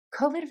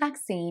COVID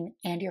vaccine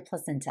and your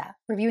placenta,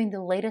 reviewing the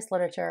latest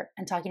literature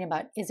and talking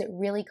about, is it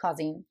really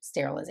causing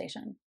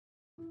sterilization?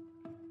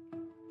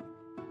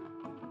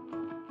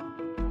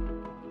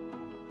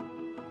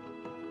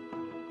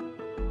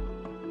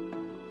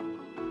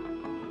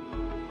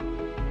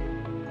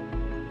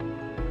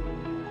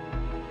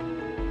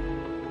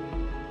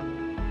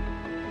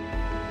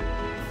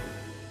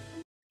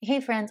 Hey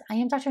friends, I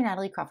am Dr.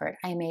 Natalie Crawford.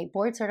 I am a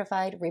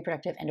board-certified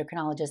reproductive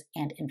endocrinologist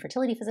and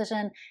infertility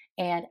physician,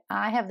 and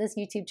I have this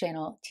YouTube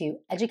channel to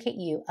educate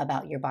you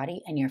about your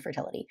body and your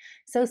fertility.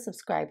 So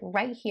subscribe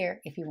right here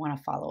if you want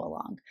to follow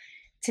along.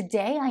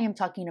 Today I am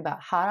talking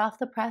about hot off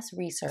the press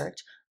research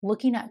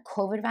looking at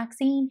COVID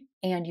vaccine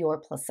and your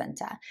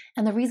placenta.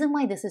 And the reason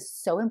why this is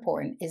so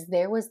important is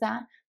there was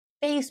that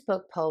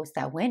Facebook post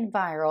that went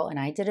viral, and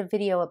I did a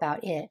video about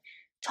it,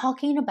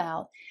 talking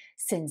about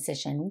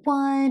Sensation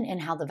 1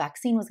 and how the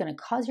vaccine was going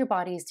to cause your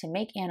bodies to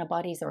make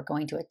antibodies that were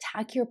going to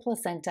attack your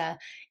placenta,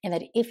 and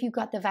that if you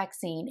got the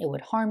vaccine, it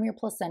would harm your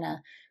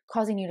placenta,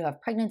 causing you to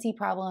have pregnancy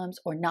problems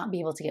or not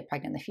be able to get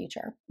pregnant in the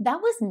future. That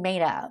was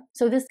made up.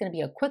 So this is going to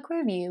be a quick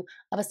review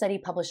of a study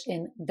published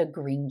in the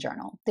Green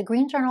Journal. The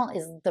Green Journal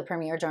is the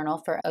premier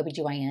journal for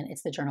OBGYN.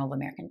 It's the Journal of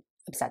American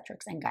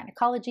Obstetrics and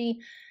Gynecology.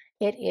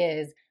 It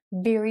is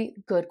very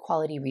good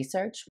quality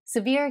research.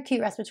 Severe acute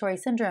respiratory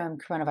syndrome,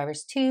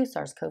 coronavirus 2,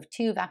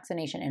 SARS-CoV-2,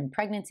 vaccination in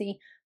pregnancy,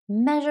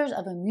 measures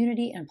of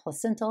immunity and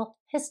placental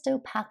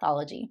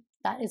histopathology.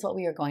 That is what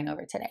we are going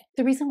over today.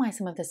 The reason why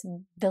some of this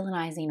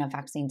villainizing of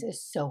vaccines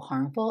is so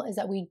harmful is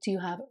that we do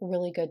have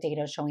really good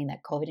data showing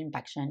that COVID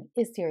infection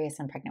is serious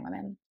in pregnant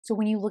women. So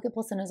when you look at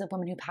placentas of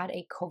women who've had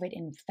a COVID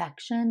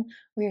infection,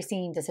 we are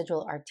seeing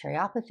decidual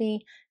arteriopathy,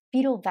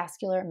 fetal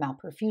vascular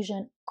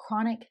malperfusion,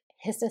 chronic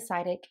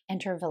histocytic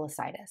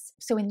enterovillositis.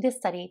 So in this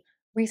study,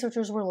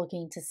 researchers were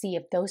looking to see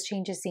if those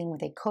changes seen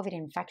with a COVID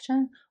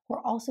infection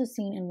were also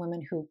seen in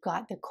women who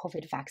got the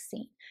COVID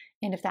vaccine.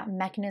 And if that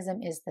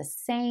mechanism is the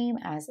same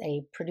as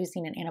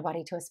producing an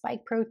antibody to a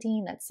spike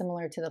protein that's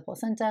similar to the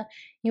placenta,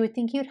 you would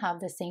think you'd have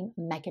the same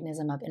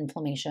mechanism of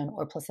inflammation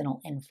or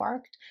placental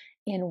infarct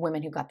in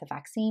women who got the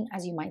vaccine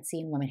as you might see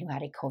in women who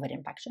had a COVID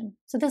infection.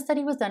 So this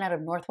study was done out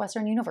of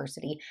Northwestern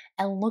University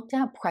and looked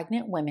at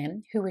pregnant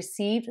women who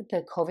received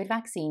the COVID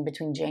vaccine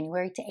between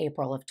January to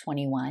April of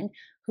 21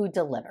 who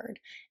delivered.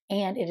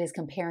 And it is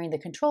comparing the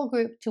control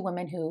group to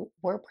women who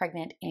were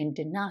pregnant and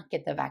did not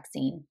get the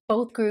vaccine.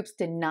 Both groups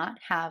did not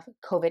have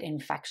COVID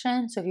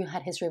infection. So if you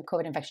had history of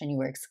COVID infection, you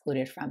were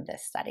excluded from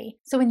this study.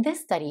 So in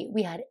this study,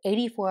 we had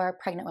 84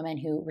 pregnant women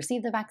who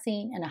received the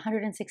vaccine and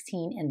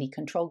 116 in the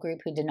control group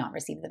who did not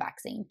receive the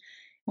vaccine.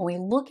 When we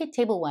look at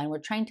table 1, we're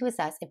trying to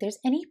assess if there's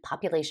any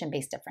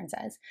population-based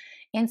differences.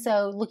 And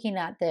so looking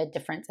at the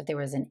difference, if there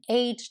was an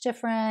age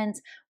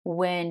difference,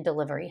 when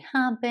delivery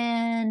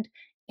happened,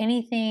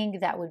 anything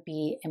that would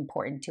be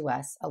important to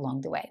us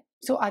along the way.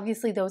 So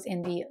obviously those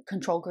in the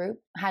control group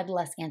had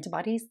less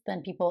antibodies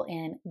than people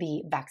in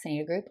the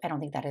vaccinated group. I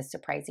don't think that is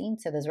surprising.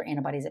 So those were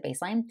antibodies at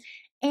baseline.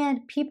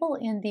 And people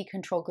in the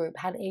control group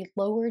had a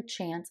lower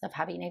chance of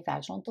having a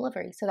vaginal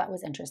delivery. So that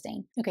was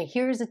interesting. Okay,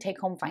 here's a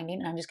take-home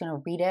finding, and I'm just going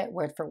to read it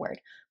word for word.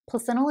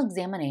 Placental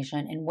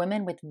examination in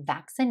women with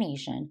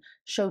vaccination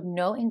showed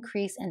no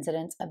increased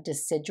incidence of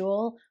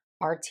decidual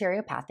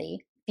arteriopathy,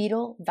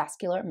 fetal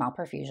vascular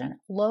malperfusion,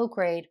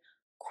 low-grade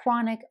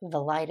chronic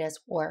velitis,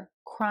 or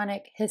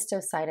chronic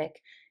histocytic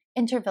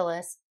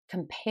enterovillus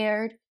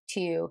compared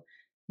to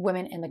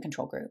women in the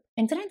control group.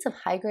 Incidence of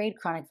high-grade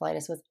chronic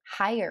velitis was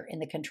higher in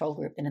the control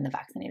group than in the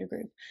vaccinated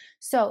group.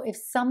 So if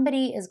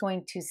somebody is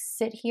going to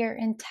sit here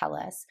and tell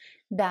us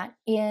that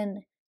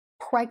in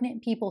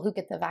pregnant people who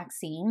get the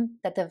vaccine,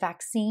 that the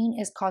vaccine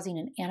is causing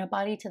an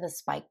antibody to the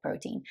spike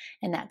protein,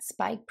 and that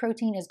spike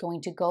protein is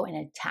going to go and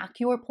attack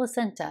your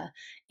placenta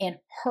and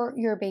hurt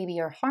your baby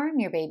or harm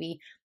your baby,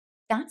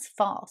 that's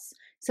false.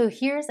 So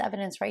here's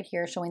evidence right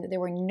here showing that there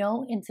were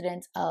no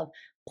incidents of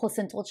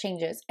placental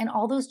changes. And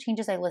all those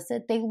changes I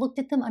listed, they looked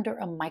at them under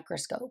a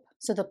microscope.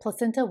 So the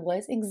placenta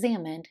was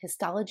examined,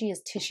 histology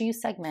is tissue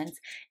segments,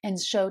 and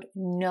showed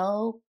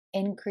no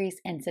increased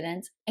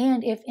incidence,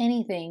 and if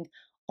anything,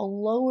 a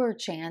lower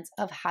chance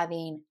of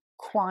having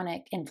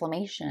chronic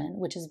inflammation,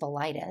 which is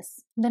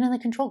velitis, than in the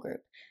control group.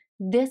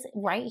 This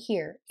right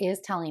here is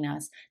telling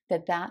us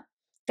that that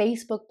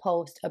Facebook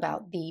post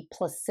about the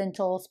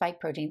placental spike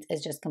proteins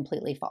is just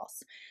completely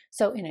false.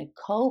 So in a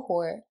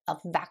cohort of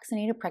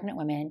vaccinated pregnant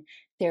women,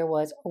 there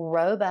was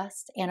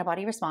robust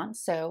antibody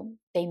response. So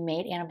they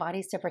made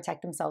antibodies to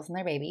protect themselves and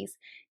their babies.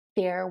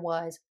 There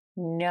was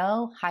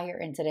no higher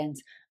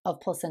incidence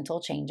of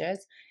placental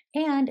changes.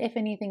 And if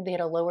anything, they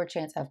had a lower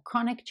chance of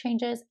chronic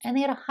changes, and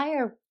they had a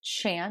higher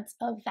chance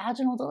of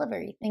vaginal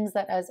delivery, things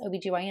that as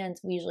OBGYNs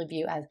we usually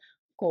view as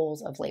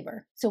goals of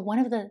labor. So one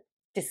of the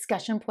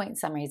discussion point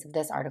summaries of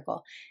this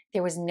article,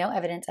 there was no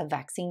evidence of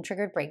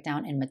vaccine-triggered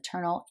breakdown in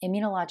maternal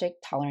immunologic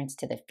tolerance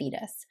to the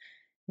fetus.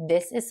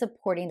 This is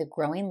supporting the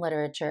growing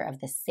literature of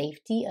the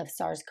safety of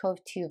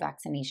SARS-CoV-2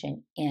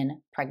 vaccination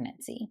in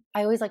pregnancy.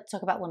 I always like to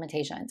talk about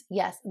limitations.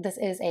 Yes, this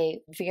is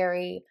a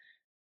very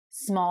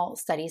small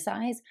study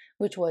size,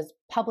 which was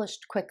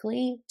published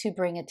quickly to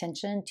bring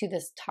attention to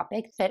this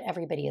topic that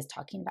everybody is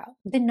talking about.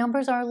 The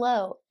numbers are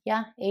low.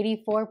 Yeah,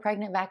 84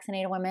 pregnant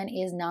vaccinated women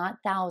is not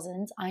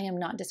thousands. I am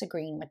not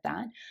disagreeing with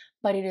that,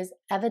 but it is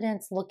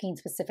evidence looking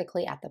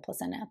specifically at the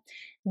placenta.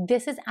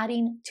 This is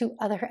adding to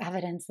other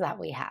evidence that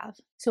we have.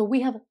 So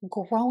we have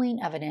growing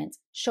evidence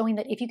showing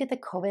that if you get the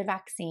COVID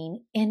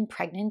vaccine in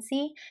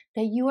pregnancy,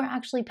 that you are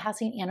actually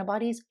passing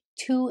antibodies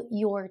to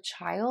your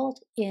child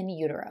in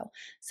utero.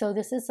 So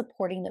this is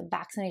supporting that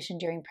vaccination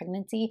during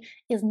pregnancy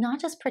is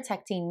not just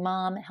protecting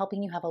mom,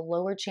 helping you have a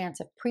lower chance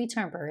of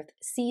preterm birth,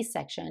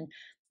 C-section,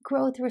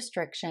 growth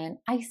restriction,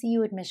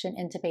 ICU admission,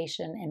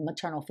 intubation, and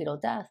maternal fetal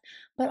death,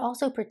 but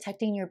also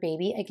protecting your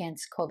baby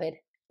against COVID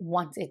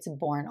once it's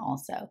born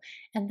also.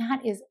 And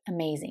that is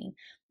amazing.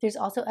 There's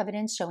also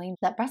evidence showing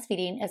that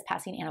breastfeeding is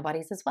passing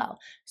antibodies as well.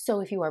 So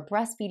if you are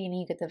breastfeeding and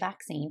you get the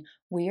vaccine,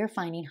 we are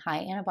finding high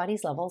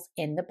antibodies levels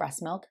in the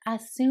breast milk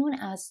as soon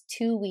as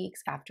 2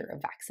 weeks after a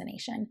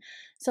vaccination.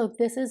 So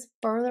this is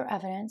further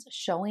evidence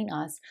showing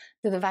us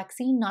that the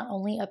vaccine not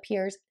only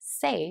appears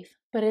safe,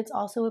 but it's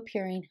also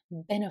appearing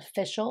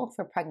beneficial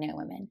for pregnant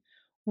women.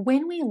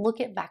 When we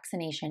look at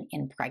vaccination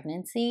in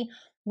pregnancy,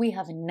 we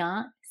have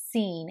not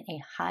seen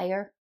a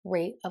higher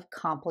rate of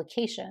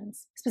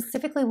complications.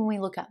 Specifically, when we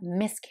look at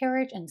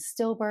miscarriage and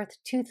stillbirth,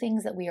 two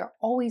things that we are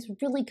always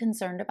really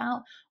concerned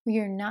about, we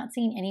are not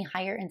seeing any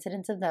higher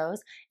incidence of those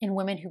in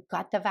women who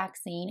got the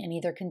vaccine and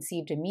either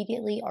conceived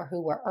immediately or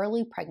who were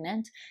early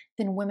pregnant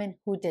than women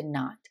who did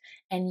not.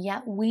 And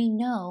yet we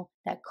know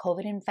that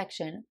COVID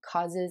infection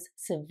causes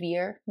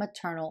severe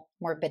maternal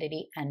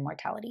morbidity and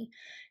mortality.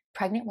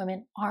 Pregnant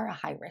women are a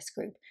high-risk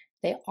group.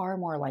 They are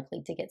more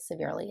likely to get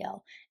severely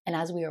ill. And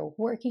as we are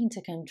working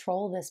to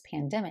control this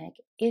pandemic,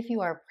 if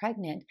you are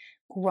pregnant,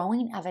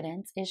 growing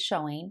evidence is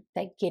showing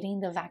that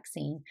getting the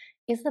vaccine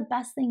is the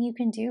best thing you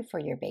can do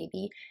for your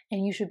baby.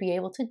 And you should be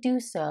able to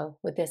do so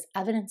with this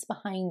evidence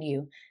behind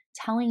you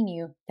telling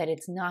you that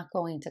it's not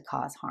going to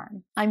cause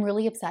harm. I'm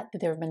really upset that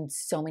there have been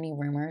so many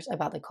rumors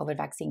about the COVID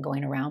vaccine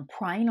going around,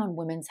 prying on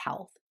women's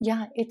health.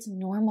 Yeah, it's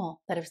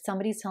normal that if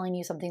somebody's telling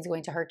you something's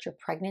going to hurt your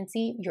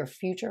pregnancy, your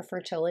future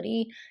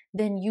fertility,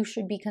 then you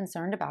should be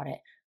concerned about it.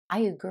 I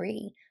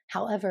agree.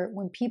 However,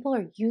 when people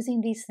are using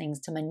these things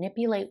to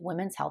manipulate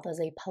women's health as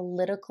a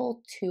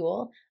political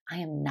tool, I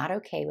am not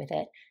okay with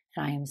it,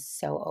 and I am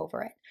so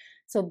over it.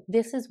 So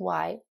this is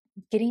why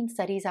getting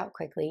studies out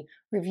quickly,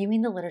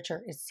 reviewing the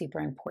literature is super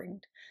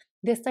important.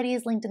 This study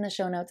is linked in the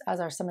show notes, as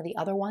are some of the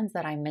other ones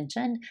that I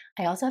mentioned.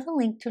 I also have a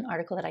link to an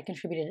article that I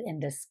contributed in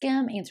the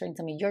Skim, answering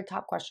some of your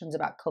top questions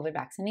about COVID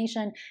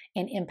vaccination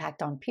and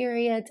impact on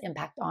periods,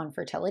 impact on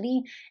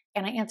fertility.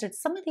 And I answered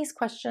some of these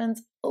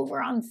questions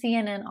over on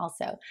CNN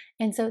also.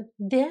 And so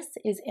this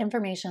is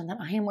information that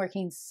I am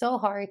working so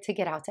hard to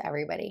get out to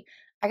everybody.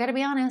 I gotta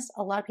be honest,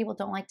 a lot of people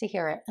don't like to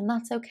hear it, and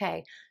that's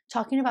okay.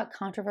 Talking about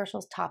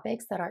controversial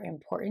topics that are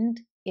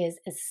important is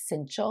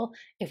essential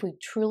if we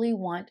truly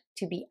want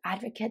to be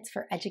advocates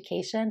for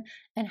education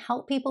and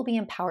help people be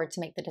empowered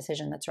to make the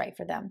decision that's right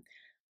for them.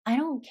 I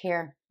don't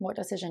care what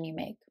decision you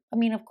make. I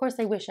mean, of course,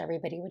 I wish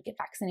everybody would get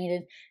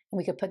vaccinated and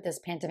we could put this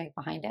pandemic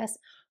behind us,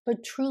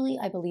 but truly,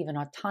 I believe in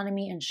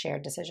autonomy and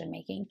shared decision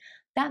making.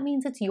 That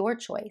means it's your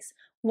choice.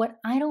 What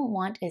I don't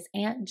want is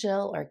Aunt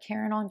Jill or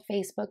Karen on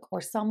Facebook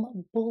or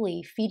some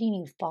bully feeding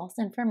you false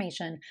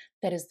information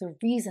that is the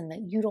reason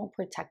that you don't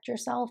protect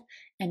yourself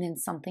and then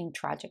something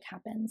tragic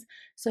happens.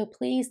 So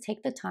please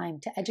take the time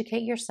to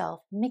educate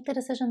yourself, make the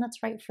decision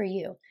that's right for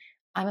you.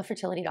 I'm a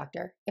fertility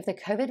doctor. If the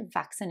COVID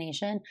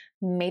vaccination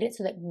made it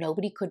so that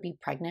nobody could be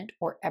pregnant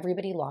or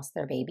everybody lost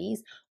their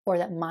babies, or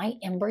that my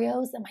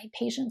embryos that my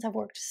patients have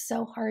worked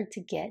so hard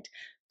to get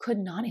could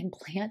not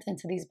implant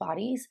into these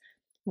bodies,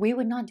 we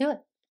would not do it.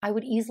 I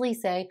would easily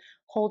say,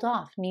 hold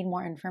off, need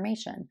more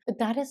information. But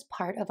that is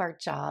part of our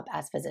job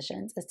as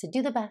physicians, is to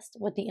do the best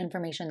with the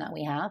information that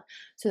we have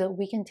so that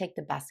we can take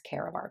the best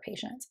care of our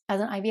patients. As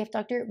an IVF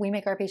doctor, we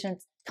make our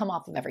patients come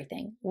off of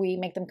everything. We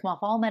make them come off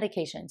all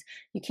medications.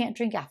 You can't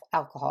drink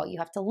alcohol. You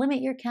have to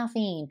limit your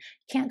caffeine.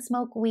 You can't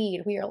smoke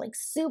weed. We are like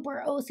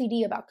super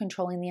OCD about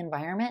controlling the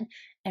environment.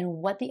 And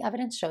what the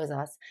evidence shows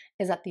us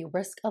is that the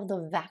risk of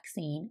the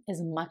vaccine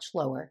is much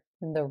lower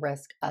than the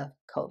risk of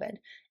COVID.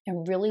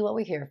 And really what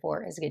we're here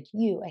for is to get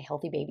you a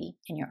healthy baby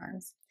in your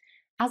arms.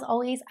 As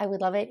always, I would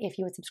love it if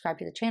you would subscribe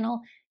to the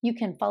channel. You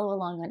can follow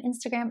along on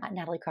Instagram at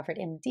Natalie Crawford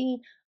MD,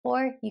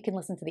 or you can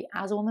listen to the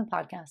As a Woman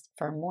podcast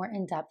for more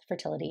in-depth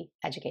fertility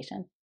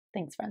education.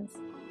 Thanks, friends.